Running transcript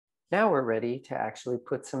Now we're ready to actually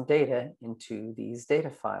put some data into these data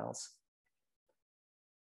files.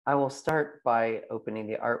 I will start by opening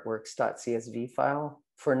the artworks.csv file.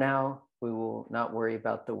 For now, we will not worry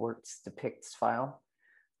about the works depicts file.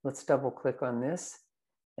 Let's double click on this,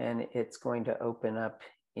 and it's going to open up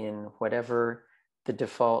in whatever the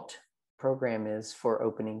default program is for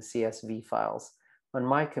opening CSV files. On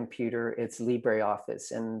my computer, it's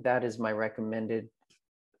LibreOffice, and that is my recommended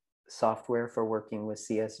software for working with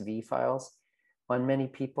CSV files. On many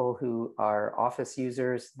people who are Office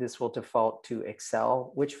users, this will default to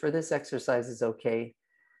Excel, which for this exercise is okay,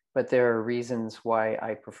 but there are reasons why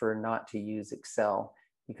I prefer not to use Excel,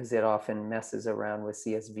 because it often messes around with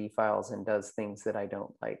CSV files and does things that I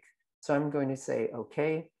don't like. So I'm going to say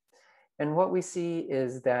okay. And what we see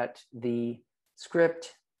is that the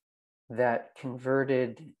script that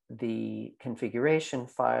converted the configuration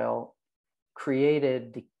file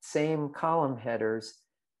created the same column headers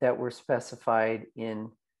that were specified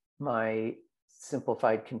in my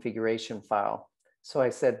simplified configuration file. So I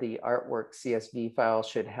said the artwork CSV file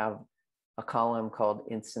should have a column called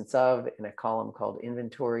instance of, and a column called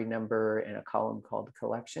inventory number, and a column called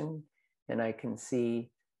collection. And I can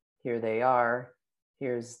see here they are.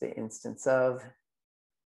 Here's the instance of,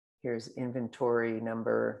 here's inventory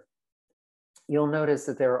number. You'll notice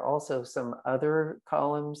that there are also some other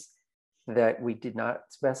columns that we did not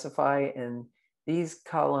specify, and these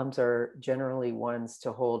columns are generally ones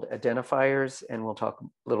to hold identifiers, and we'll talk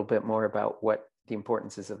a little bit more about what the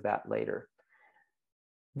importance is of that later.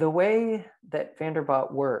 The way that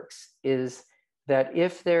VanderBot works is that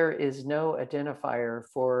if there is no identifier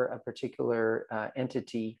for a particular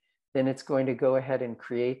entity, then it's going to go ahead and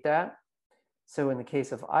create that. So in the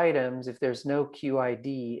case of items, if there's no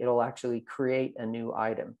QID, it'll actually create a new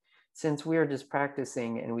item. Since we're just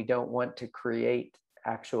practicing and we don't want to create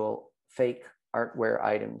actual fake artware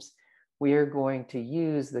items, we are going to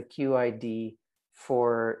use the QID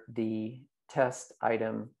for the test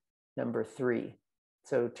item number 3.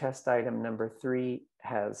 So test item number 3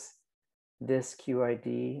 has this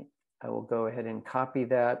QID. I will go ahead and copy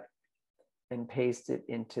that and paste it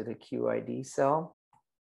into the QID cell.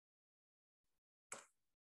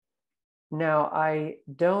 Now, I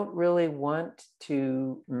don't really want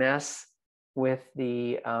to mess with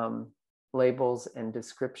the labels and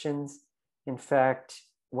descriptions. In fact,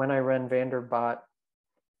 when I run VanderBot,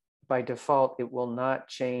 by default, it will not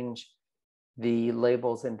change the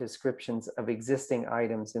labels and descriptions of existing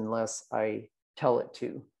items unless I tell it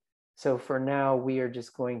to. So for now, we are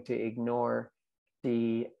just going to ignore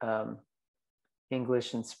the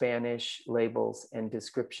English and Spanish labels and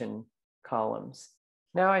description columns.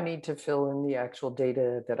 Now I need to fill in the actual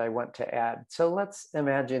data that I want to add. So let's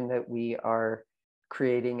imagine that we are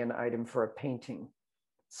creating an item for a painting.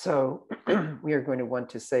 So we are going to want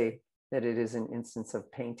to say that it is an instance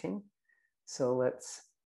of painting. So let's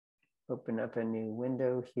open up a new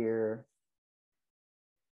window here,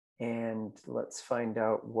 and let's find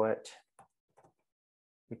out what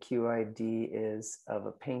the QID is of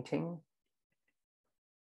a painting.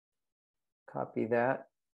 Copy that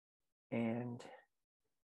and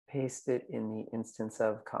paste it in the instance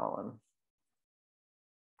of column.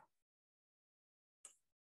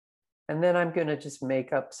 And then I'm going to just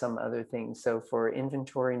make up some other things. So for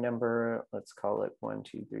inventory number, let's call it 1,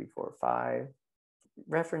 2, 3, 4, 5.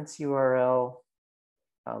 Reference URL,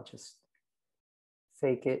 I'll just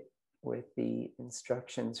fake it with the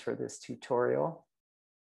instructions for this tutorial.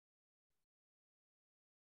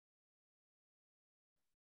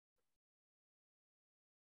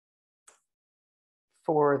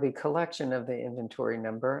 For the collection of the inventory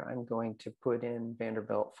number, I'm going to put in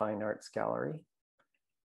Vanderbilt Fine Arts Gallery.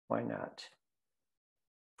 Why not?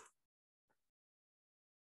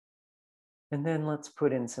 And then let's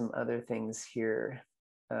put in some other things here.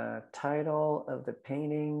 Title of the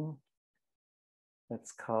painting,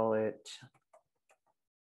 let's call it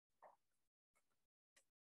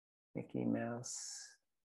Mickey Mouse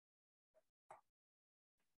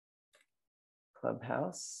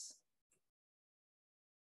Clubhouse.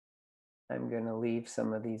 I'm going to leave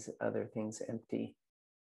some of these other things empty.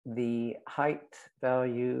 The height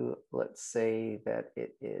value, let's say that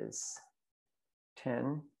it is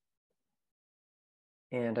 10.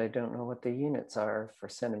 And I don't know what the units are for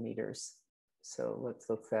centimeters. So let's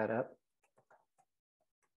look that up.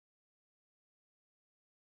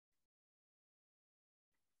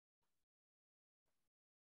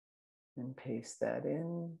 And paste that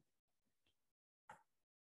in.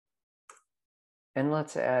 And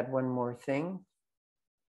let's add one more thing.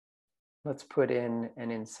 Let's put in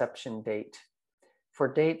an inception date. For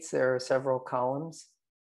dates, there are several columns.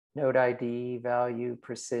 node ID, value,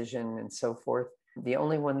 precision, and so forth. The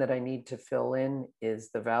only one that I need to fill in is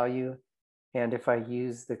the value. And if I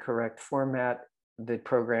use the correct format, the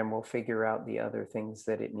program will figure out the other things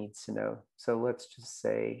that it needs to know. So let's just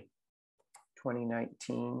say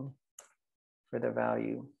 2019 for the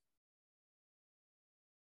value.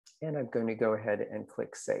 And I'm going to go ahead and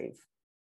click save.